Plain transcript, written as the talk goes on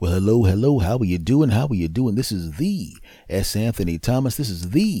Well, hello, hello. How are you doing? How are you doing? This is the S. Anthony Thomas. This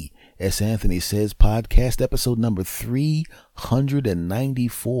is the S. Anthony Says podcast, episode number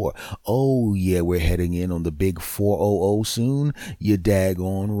 394. Oh, yeah, we're heading in on the big 400 soon. You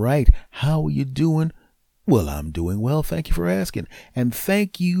daggone right. How are you doing? Well, I'm doing well. Thank you for asking. And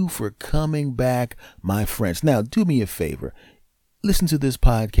thank you for coming back, my friends. Now, do me a favor. Listen to this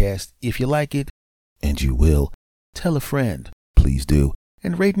podcast if you like it, and you will. Tell a friend. Please do.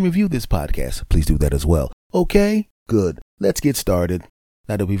 And rate and review this podcast. Please do that as well. Okay? Good. Let's get started.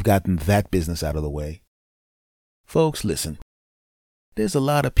 Now that we've gotten that business out of the way. Folks, listen. There's a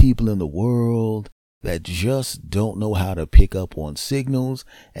lot of people in the world that just don't know how to pick up on signals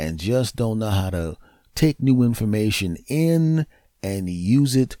and just don't know how to take new information in and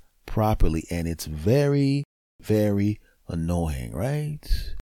use it properly. And it's very, very annoying,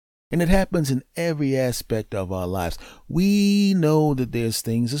 right? And it happens in every aspect of our lives. We know that there's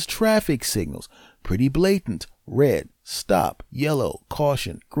things as traffic signals, pretty blatant, red, stop, yellow,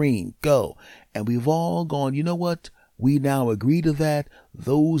 caution, green, go. And we've all gone, you know what? We now agree to that.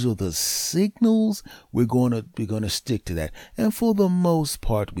 Those are the signals. We're going to stick to that. And for the most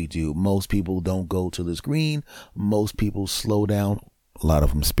part, we do. Most people don't go till it's green. Most people slow down. A lot of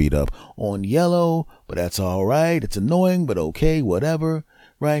them speed up on yellow, but that's all right. It's annoying, but okay, whatever.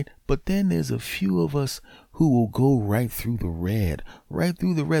 Right? But then there's a few of us who will go right through the red. Right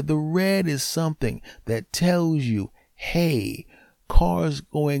through the red. The red is something that tells you, hey, cars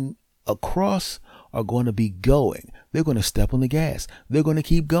going across are going to be going. They're going to step on the gas. They're going to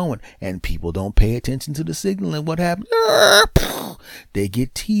keep going. And people don't pay attention to the signal. And what happens? They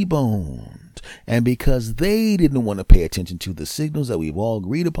get T-boned. And because they didn't want to pay attention to the signals that we've all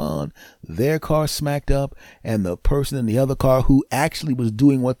agreed upon, their car smacked up. And the person in the other car who actually was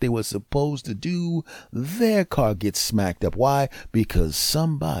doing what they were supposed to do, their car gets smacked up. Why? Because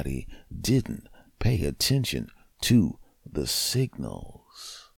somebody didn't pay attention to the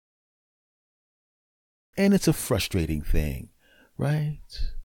signals. And it's a frustrating thing, right?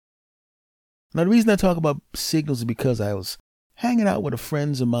 Now, the reason I talk about signals is because I was hanging out with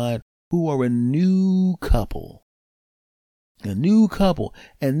friends of mine who are a new couple. A new couple.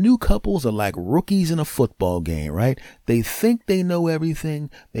 And new couples are like rookies in a football game, right? They think they know everything.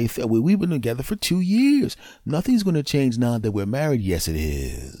 We've been together for 2 years. Nothing's going to change now that we're married. Yes, it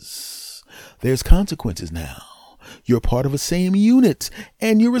is. There's consequences now. You're part of the same unit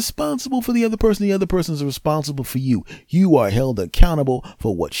and you're responsible for the other person. The other person is responsible for you. You are held accountable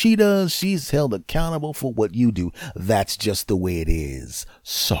for what she does. She's held accountable for what you do. That's just the way it is.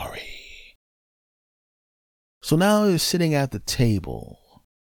 Sorry. So now you're sitting at the table,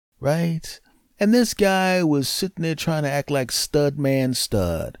 right? And this guy was sitting there trying to act like stud man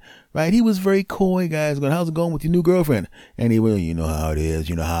stud, right? He was very coy, guys, going, how's it going with your new girlfriend? And he went, you know how it is,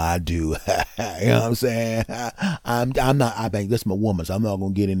 you know how I do. You know what I'm saying? I think that's my woman, so I'm not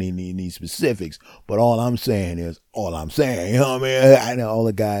going to get into any specifics, but all I'm saying is all I'm saying. You know what I mean? I know all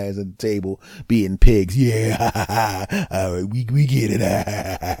the guys at the table being pigs. Yeah, we get it.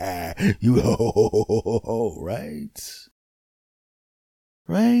 Right?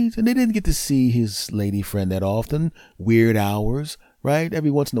 Right? And they didn't get to see his lady friend that often. Weird hours, right? Every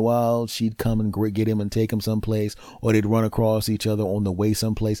once in a while, she'd come and get him and take him someplace, or they'd run across each other on the way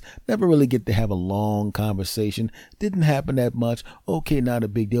someplace. Never really get to have a long conversation. Didn't happen that much. Okay, not a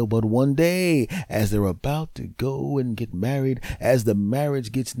big deal. But one day, as they're about to go and get married, as the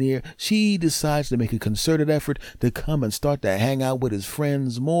marriage gets near, she decides to make a concerted effort to come and start to hang out with his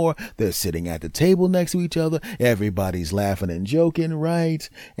friends more. They're sitting at the table next to each other. Everybody's laughing and joking, right?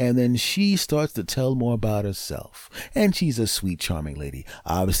 And then she starts to tell more about herself. And she's a sweet, charming lady,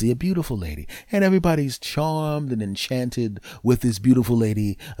 obviously a beautiful lady, and everybody's charmed and enchanted with this beautiful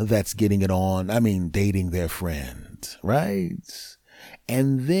lady that's getting it on. I mean, dating their friend, right?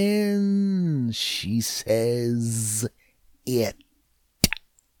 And then she says it.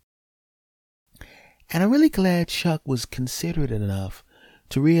 And I'm really glad Chuck was considerate enough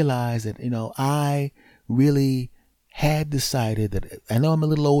to realize that, I really had decided that I know I'm a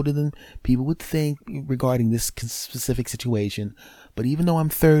little older than people would think regarding this specific situation, but even though I'm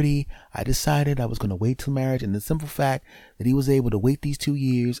 30, I decided I was going to wait till marriage. And the simple fact that he was able to wait these 2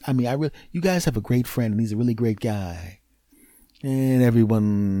 years, you guys have a great friend and he's a really great guy. And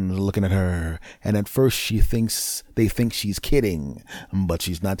everyone's looking at her. And at first they think she's kidding, but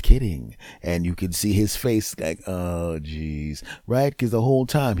she's not kidding. And you can see his face like, oh, geez, right? Because the whole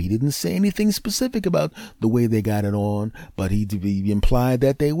time he didn't say anything specific about the way they got it on, but he implied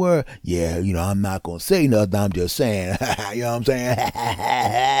that they were. Yeah, I'm not going to say nothing. I'm just saying, you know what I'm saying?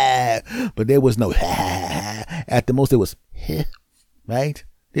 But there was no, at the most it was, right?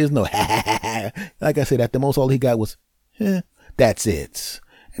 There's no like I said, at the most all he got was that's it.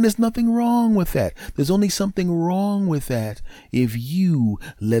 And there's nothing wrong with that. There's only something wrong with that if you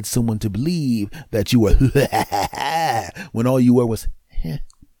led someone to believe that you were when all you were was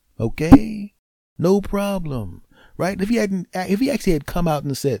okay, no problem. Right? If he actually had come out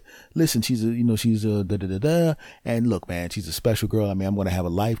and said, listen, she's a da da da da, and look, man, she's a special girl. I mean, I'm going to have a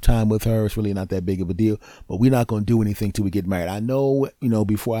lifetime with her. It's really not that big of a deal, but we're not going to do anything till we get married. I know,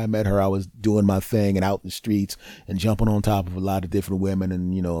 before I met her, I was doing my thing and out in the streets and jumping on top of a lot of different women,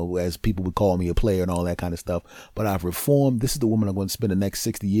 and as people would call me a player and all that kind of stuff. But I've reformed. This is the woman I'm going to spend the next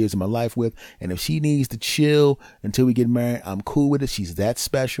 60 years of my life with, and if she needs to chill until we get married, I'm cool with it. She's that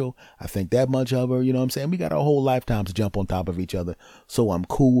special. I think that much of her. You know what I'm saying? We got our whole lifetime to jump on top of each other, so I'm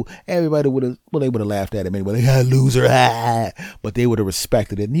cool. Everybody they would have laughed at him anyway. They got a loser, but they would have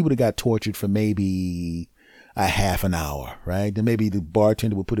respected it, and he would have got tortured for maybe a half an hour, right? Then maybe the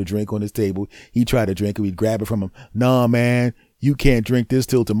bartender would put a drink on his table. He'd try to drink it. We'd grab it from him. Nah, man, you can't drink this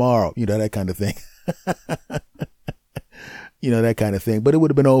till tomorrow. That kind of thing. That kind of thing. But it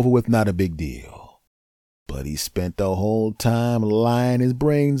would have been over with, not a big deal. But he spent the whole time lying his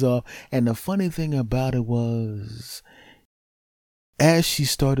brains off. And the funny thing about it was, as she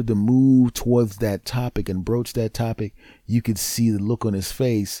started to move towards that topic and broach that topic, you could see the look on his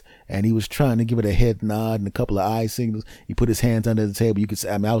face, and he was trying to give it a head nod and a couple of eye signals. He put his hands under the table. You could see,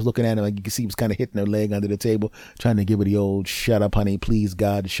 I was looking at him, like you could see he was kind of hitting her leg under the table, trying to give her the old shut up, honey, please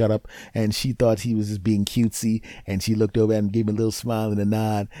God, shut up. And she thought he was just being cutesy, and she looked over at him and gave him a little smile and a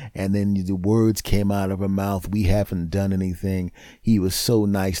nod, and then the words came out of her mouth, we haven't done anything. He was so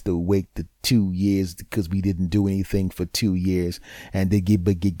nice to wait the 2 years because we didn't do anything for 2 years, and they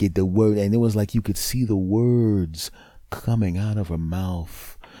get the word, and it was like you could see the words coming out of her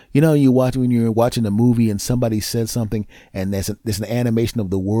mouth. When you're watching a movie and somebody said something, and there's an animation of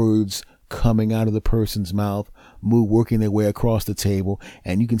the words coming out of the person's mouth, working their way across the table,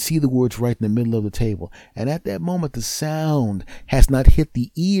 and you can see the words right in the middle of the table. And at that moment, the sound has not hit the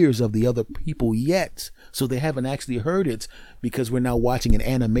ears of the other people yet, so they haven't actually heard it, because we're now watching an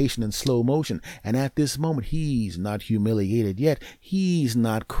animation in slow motion. And at this moment, he's not humiliated yet. He's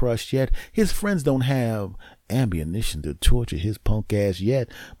not crushed yet. His friends don't have ammunition to torture his punk ass yet,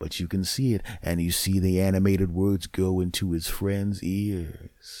 but you can see it, and you see the animated words go into his friends'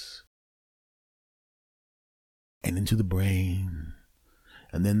 ears and into the brain.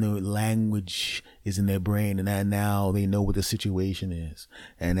 And then the language is in their brain, and now they know what the situation is.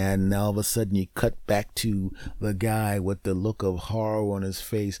 And then all of a sudden you cut back to the guy with the look of horror on his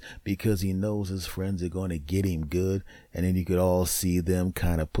face, because he knows his friends are going to get him good. And then you could all see them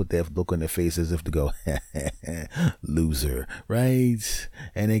kind of put that look on their face as if to go, loser, right?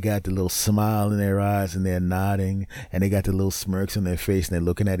 And they got the little smile in their eyes, and they're nodding, and they got the little smirks on their face, and they're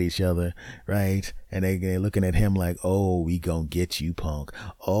looking at each other, right? And they're looking at him like, oh, we gonna get you, punk.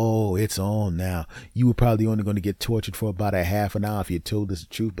 Oh, it's on now. You were probably only going to get tortured for about a half an hour if you told us the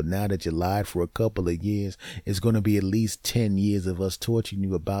truth, but now that you lied for a couple of years, it's going to be at least 10 years of us torturing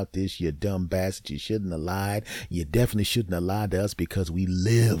you about this, you dumb bastard. You shouldn't have lied. You definitely shouldn't have lied to us, because we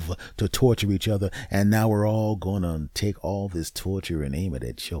live to torture each other, and now we're all going to take all this torture and aim it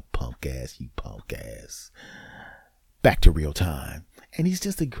at your punk ass, you punk ass. Back to real time. And he's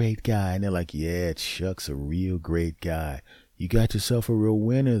just a great guy. And they're like, yeah, Chuck's a real great guy. You got yourself a real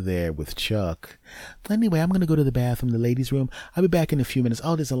winner there with Chuck. But anyway, I'm going to go to the bathroom, the ladies' room. I'll be back in a few minutes.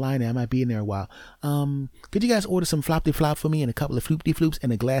 Oh, there's a line there. I might be in there a while. Could you guys order some flop-de-flop for me, and a couple of floop-de-floops,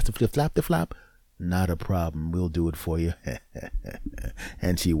 and a glass of flip-flop-de-flop? Not a problem. We'll do it for you.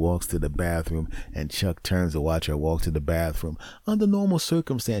 And she walks to the bathroom, and Chuck turns to watch her walk to the bathroom. Under normal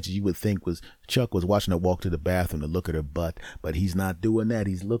circumstances, you would think Chuck was watching her walk to the bathroom to look at her butt, but he's not doing that.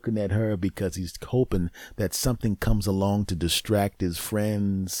 He's looking at her because he's hoping that something comes along to distract his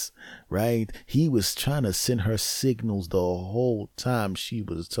friends, right? He was trying to send her signals the whole time she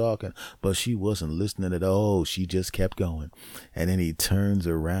was talking, but she wasn't listening at all. She just kept going. And then he turns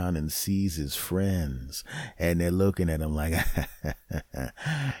around and sees his friends, and they're looking at him like,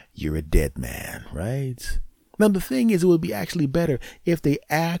 you're a dead man, right? Now, the thing is, it would be actually better if they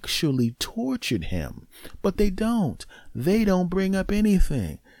actually tortured him, but they don't. They don't bring up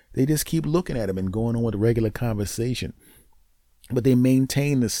anything. They just keep looking at him and going on with a regular conversation. But they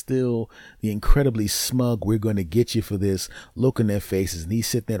maintain the incredibly smug, we're going to get you for this look in their faces. And he's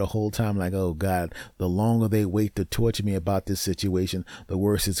sitting there the whole time like, oh God, the longer they wait to torture me about this situation, the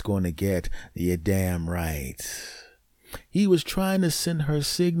worse it's going to get. You're damn right. He was trying to send her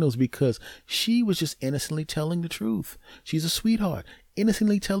signals because she was just innocently telling the truth. She's a sweetheart.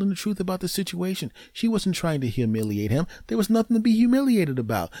 innocently telling the truth about the situation. She wasn't trying to humiliate him. There was nothing to be humiliated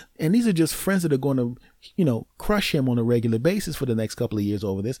about. And these are just friends that are going to, crush him on a regular basis for the next couple of years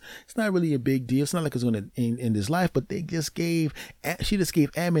over this. It's not really a big deal. It's not like it's going to end his life, but she just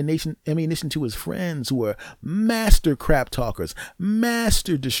gave ammunition to his friends who are master crap talkers,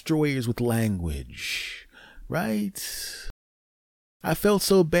 master destroyers with language, right? I felt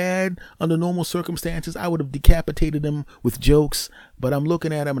so bad under normal circumstances. I would have decapitated him with jokes, but I'm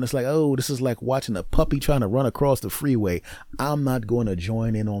looking at him and it's like, oh, this is like watching a puppy trying to run across the freeway. I'm not going to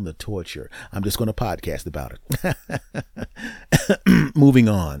join in on the torture. I'm just going to podcast about it. Moving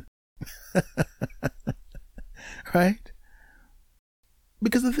on. Right?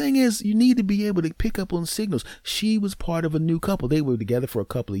 Because the thing is, you need to be able to pick up on signals. She was part of a new couple. They were together for a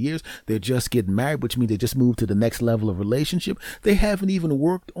couple of years. They're just getting married, which means they just moved to the next level of relationship. They haven't even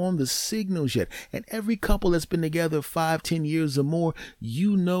worked on the signals yet. And every couple that's been together 5-10 years or more,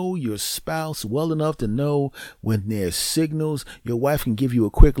 you know your spouse well enough to know when there's signals. Your wife can give you a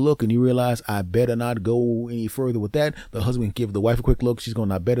quick look and you realize, I better not go any further with that. The husband can give the wife a quick look. She's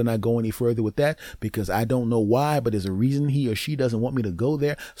going, I better not go any further with that because I don't know why, but there's a reason he or she doesn't want me to go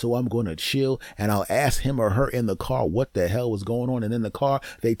there, so I'm going to chill. And I'll ask him or her in the car what the hell was going on, and in the car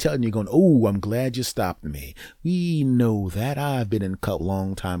they telling you, going, oh, I'm glad you stopped me. We know that. I've been in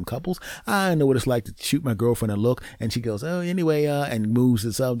long time couples. I know what it's like to shoot my girlfriend a look and she goes, oh, anyway, and moves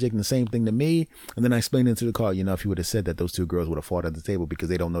the subject, and the same thing to me. And then I explained into the car, if you would have said that, those two girls would have fought at the table because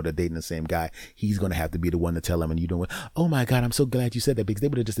they don't know they're dating the same guy. He's going to have to be the one to tell them, and you don't. Oh my God, I'm so glad you said that because they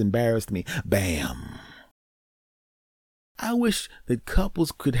would have just embarrassed me. Bam. I wish that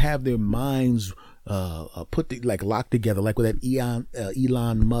couples could have their minds locked together, like with that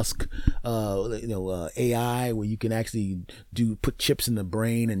Elon Musk, AI, where you can actually put chips in the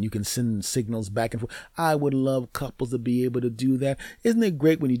brain and you can send signals back and forth. I would love couples to be able to do that. Isn't it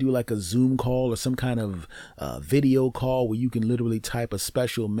great when you do like a Zoom call or some kind of video call where you can literally type a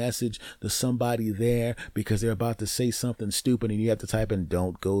special message to somebody there because they're about to say something stupid and you have to type in,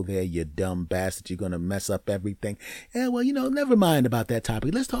 don't go there, you dumb bastard, you're going to mess up everything. And well, never mind about that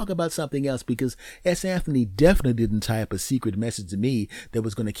topic. Let's talk about something else, because S. Anthony definitely didn't type a secret message to me that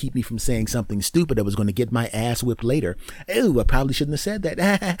was going to keep me from saying something stupid that was going to get my ass whipped later. Oh, I probably shouldn't have said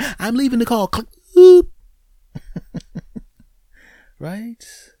that. I'm leaving the call. Right?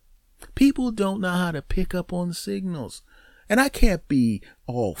 People don't know how to pick up on signals. And I can't be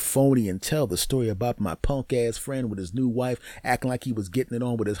all phony and tell the story about my punk ass friend with his new wife acting like he was getting it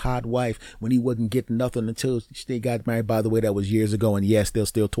on with his hot wife when he wasn't getting nothing until they got married. By the way, that was years ago. And yes, they're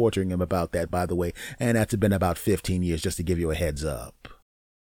still torturing him about that, by the way. And that's been about 15 years, just to give you a heads up.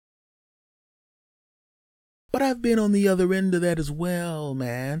 But I've been on the other end of that as well,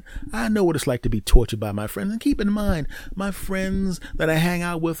 man. I know what it's like to be tortured by my friends. And keep in mind, my friends that I hang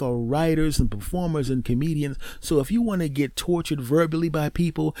out with are writers and performers and comedians. So if you want to get tortured verbally by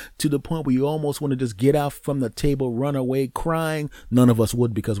people to the point where you almost want to just get out from the table, run away crying, none of us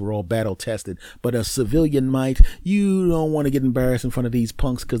would because we're all battle tested. But a civilian might. You don't want to get embarrassed in front of these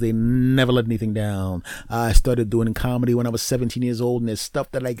punks because they never let anything down. I started doing comedy when I was 17 years old, and there's stuff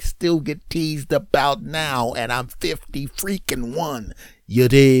that I still get teased about now. And I'm 50 freaking 1. You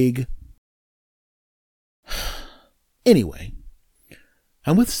dig? Anyway,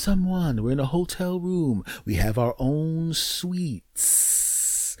 I'm with someone. We're in a hotel room. We have our own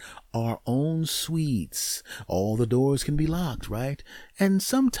suites. Our own suites. All the doors can be locked, right? And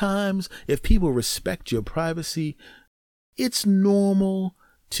sometimes, if people respect your privacy, it's normal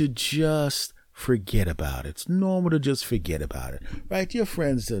to just forget about it. It's normal to just forget about it, right? Your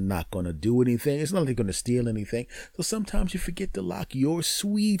friends are not going to do anything. It's not like they're going to steal anything. So sometimes you forget to lock your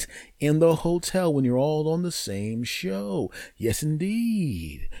suite in the hotel when you're all on the same show. Yes,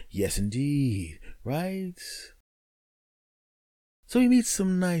 indeed. Yes, indeed. Right? So we meet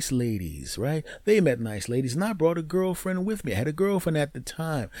some nice ladies, right? They met nice ladies, and I brought a girlfriend with me. I had a girlfriend at the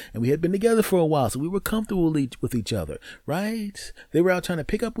time, and we had been together for a while, so we were comfortable with each other, right? They were out trying to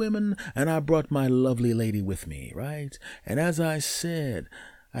pick up women, and I brought my lovely lady with me, right? And as I said,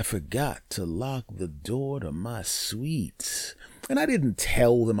 I forgot to lock the door to my suite. And I didn't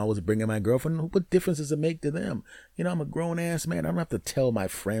tell them I was bringing my girlfriend. What difference does it make to them? I'm a grown-ass man. I don't have to tell my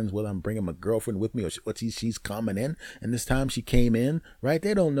friends whether I'm bringing my girlfriend with me or what she's coming in. And this time she came in, right?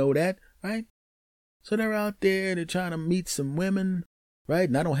 They don't know that, right? So they're out there. They're trying to meet some women, right?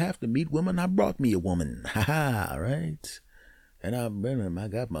 And I don't have to meet women. I brought me a woman. Ha-ha, right? And I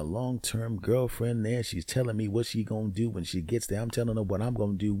got my long-term girlfriend there. She's telling me what she gonna do when she gets there. I'm telling her what I'm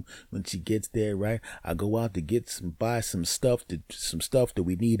gonna do when she gets there, right? I go out to buy some stuff that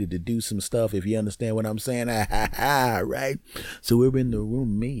we needed to do some stuff, if you understand what I'm saying. Right? So we're in the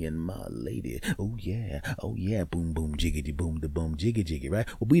room, me and my lady. Oh yeah, boom boom jiggity boom the boom jiggy jiggy, right?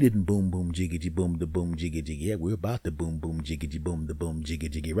 Well, we didn't boom boom jiggity boom the boom jiggy jiggy. Yeah, we're about to boom boom jiggity boom the boom jiggy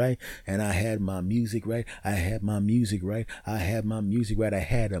jiggy, right? And I had my music right. I had my music right. I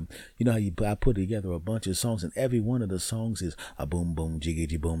had them. You know how I put together a bunch of songs, and every one of the songs is a boom boom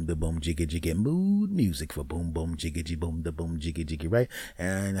jiggity boom the boom jiggy jiggy, mood music for boom boom jiggity boom the boom jiggy jiggy, right?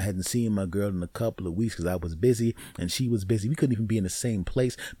 And I hadn't seen my girl in a couple of weeks because I was busy and she was busy. We couldn't even be in the same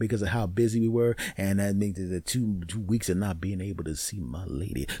place because of how busy we were, and that made the 2 weeks of not being able to see my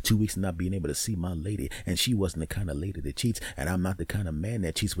lady. 2 weeks of not being able to see my lady, and she wasn't the kind of lady that cheats, and I'm not the kind of man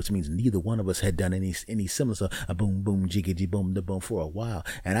that cheats, which means neither one of us had done any similar stuff. A boom boom jiggity boom the boom for a while,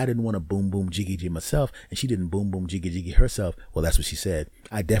 and I didn't want to boom boom jiggy jiggy myself, and she didn't boom boom jiggy jiggy herself. Well, that's what she said.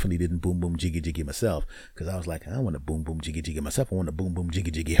 I definitely didn't boom boom jiggy jiggy myself, because I was like, I don't want to boom boom jiggy jiggy myself. I want to boom boom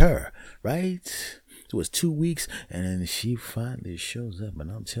jiggy jiggy her, right? So it was 2 weeks, and then she finally shows up, and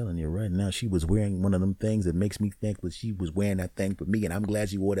I'm telling you right now, she was wearing one of them things that makes me think that she was wearing that thing for me, and I'm glad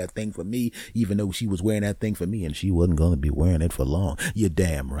she wore that thing for me, even though she was wearing that thing for me, and she wasn't going to be wearing it for long. You're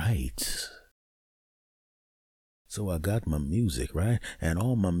damn right. So I got my music, right? And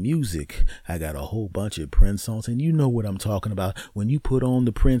on my music, I got a whole bunch of Prince songs. And you know what I'm talking about. When you put on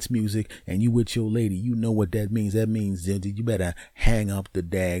the Prince music and you with your lady, you know what that means. That means that you better hang up the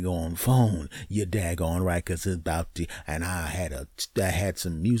daggone phone. You're daggone right, because it's about to. And I had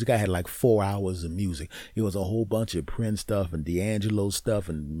some music. I had like 4 hours of music. It was a whole bunch of Prince stuff and D'Angelo stuff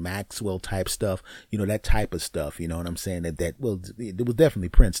and Maxwell type stuff. You know, that type of stuff. You know what I'm saying? It was definitely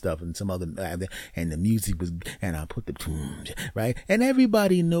Prince stuff and some other. And the music was, and I put the tunes, right? And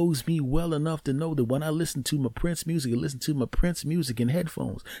everybody knows me well enough to know that when I listen to my Prince music, I listen to my Prince music in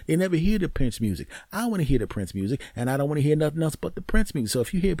headphones. They never hear the Prince music. I want to hear the Prince music, and I don't want to hear nothing else but the Prince music. So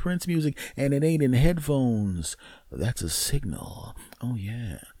if you hear Prince music and it ain't in headphones, that's a signal. Oh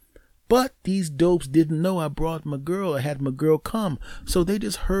yeah. But these dopes didn't know I brought my girl. I had my girl come. So they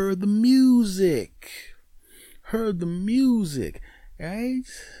just heard the music. Right?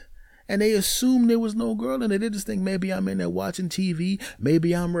 And they assumed there was no girl in it. They just think maybe I'm in there watching TV.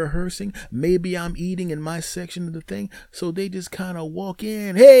 Maybe I'm rehearsing. Maybe I'm eating in my section of the thing. So they just kind of walk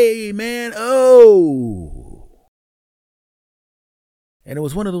in. Hey, man. Oh. And it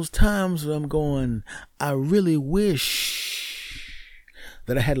was one of those times where I'm going, I really wish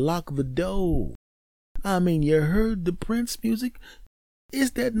that I had locked the door. I mean, you heard the Prince music?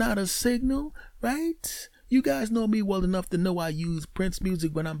 Is that not a signal, right? You guys know me well enough to know I use Prince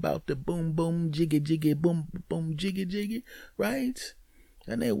music when I'm about to boom, boom, jiggy, jiggy, boom, boom, jiggy, jiggy, right?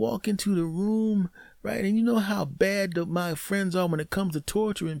 And they walk into the room, right? And you know how bad my friends are when it comes to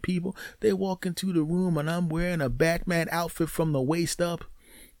torturing people. They walk into the room and I'm wearing a Batman outfit from the waist up.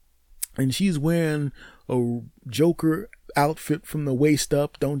 And she's wearing a Joker outfit from the waist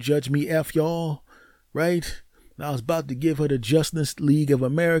up. Don't judge me, F y'all, right? And I was about to give her the Justice League of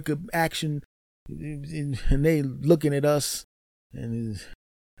America action. And they looking at us, and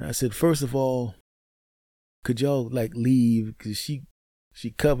I said, first of all, could y'all like leave? Because she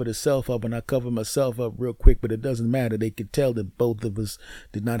covered herself up and I covered myself up real quick, but it doesn't matter. They could tell that both of us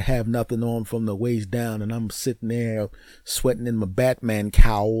did not have nothing on from the waist down, and I'm sitting there sweating in my Batman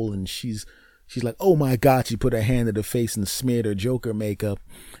cowl, and she's like, oh my God, she put her hand to her face and smeared her Joker makeup,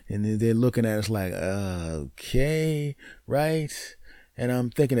 and they're looking at us like, okay, right? And I'm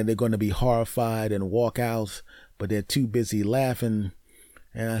thinking that they're going to be horrified and walk out, but they're too busy laughing.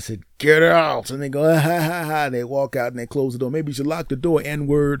 And I said, get out. And they go, ha, ha, ha. They walk out and they close the door. Maybe you should lock the door,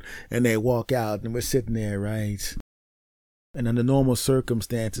 N-word. And they walk out and we're sitting there, right? And under normal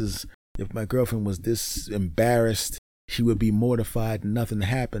circumstances, if my girlfriend was this embarrassed, she would be mortified and nothing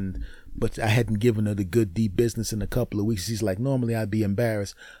happened. But I hadn't given her the good, deep business in a couple of weeks. She's like, normally I'd be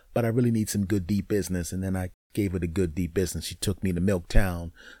embarrassed, but I really need some good, deep business. And then I gave her the good, deep business. She took me to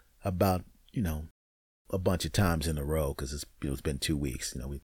Milktown about, a bunch of times in a row because it's been 2 weeks. You know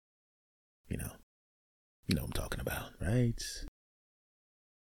what I'm talking about, right?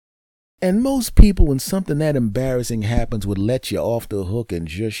 And most people, when something that embarrassing happens, would let you off the hook and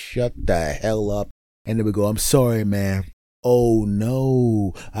just shut the hell up. And they would go, I'm sorry, man. Oh,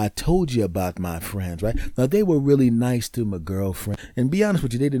 no, I told you about my friends, right? Now, they were really nice to my girlfriend. And be honest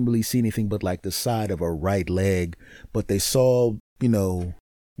with you, they didn't really see anything but like the side of her right leg. But they saw, they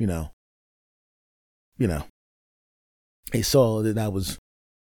saw that I was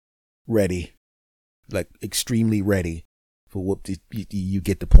ready, like extremely ready For whoop, you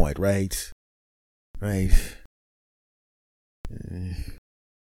get the point, right? Right.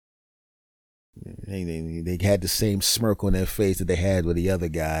 They had the same smirk on their face that they had with the other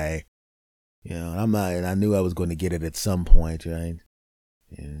guy. You know, and I knew I was going to get it at some point, right?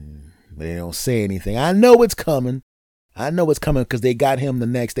 But they don't say anything. I know it's coming. Because they got him the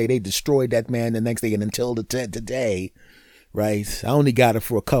next day. They destroyed that man the next day, and until today, right? I only got it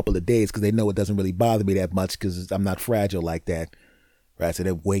for a couple of days because they know it doesn't really bother me that much because I'm not fragile like that, right? So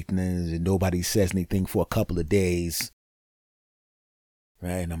they're waiting and nobody says anything for a couple of days,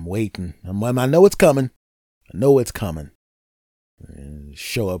 right? And I'm waiting. I know it's coming. And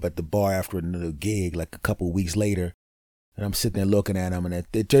show up at the bar after another gig like a couple of weeks later, and I'm sitting there looking at them, and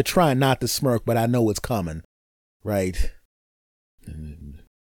they're trying not to smirk, but I know it's coming, right? And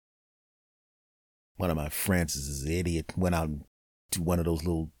one of my friends is an idiot, went out to one of those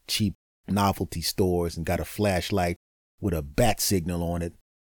little cheap novelty stores and got a flashlight with a bat signal on it.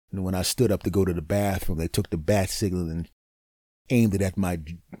 And when I stood up to go to the bathroom, they took the bat signal and aimed it at my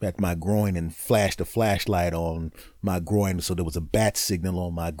groin and flashed a flashlight on my groin, so there was a bat signal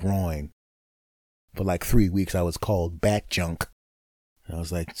on my groin. For like 3 weeks, I was called Bat Junk. And I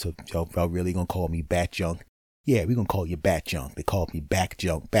was like, so y'all really gonna call me Bat Junk? Yeah, we gonna call you Bat Junk. They called me Bat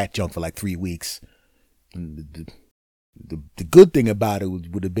Junk for like 3 weeks. And the good thing about it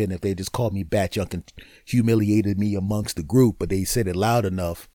would have been if they just called me Bat Junk and humiliated me amongst the group, but they said it loud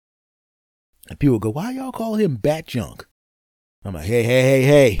enough. And people go, why y'all call him Bat Junk? I'm like,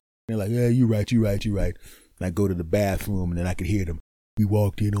 hey. They're like, yeah, you right. And I go to the bathroom, and then I could hear them. We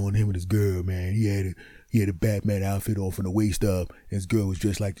walked in on him and his girl, man. He had a Batman outfit on from the waist up, and his girl was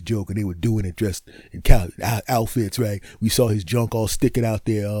dressed like the Joker. They were doing it dressed in outfits, right? We saw his junk all sticking out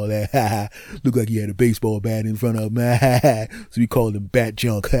there, all that. Looked like he had a baseball bat in front of him. So we called him Bat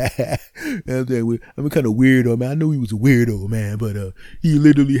Junk. I'm kind of weirdo, man. I knew he was a weirdo, man, but he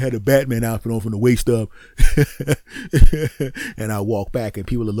literally had a Batman outfit on from the waist up. And I walk back, and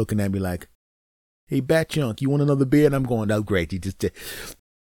people are looking at me like, hey, Bat Junk, you want another beer? And I'm going, oh, great. You just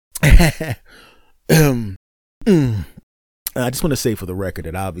I just want to say for the record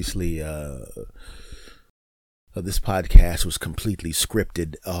that obviously this podcast was completely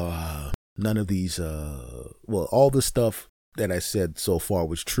scripted. None of these, all the stuff that I said so far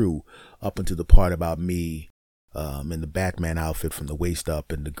was true up until the part about me in the Batman outfit from the waist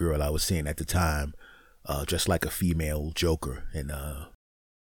up and the girl I was seeing at the time, dressed like a female Joker and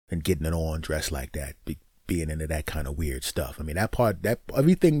getting it on dressed like that, being into that kind of weird stuff. I mean,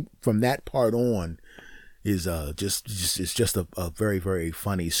 everything from that part on is just a very, very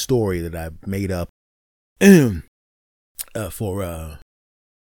funny story that I made up for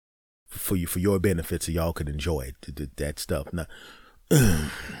your benefit, so y'all could enjoy it, that stuff. Now,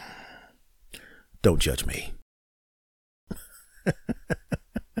 don't judge me.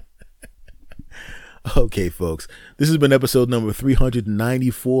 Okay, folks, this has been episode number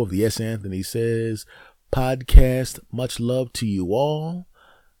 394 of the S. Anthony Says podcast. Much love to you all.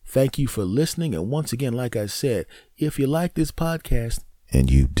 Thank you for listening. And once again, like I said, if you like this podcast,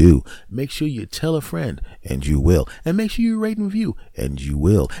 and you do, make sure you tell a friend, and you will. And make sure you rate and review, and you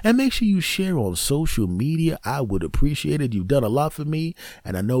will. And make sure you share on social media. I would appreciate it. You've done a lot for me,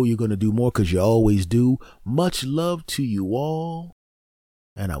 and I know you're going to do more because you always do. Much love to you all,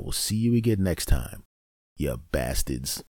 and I will see you again next time, you bastards.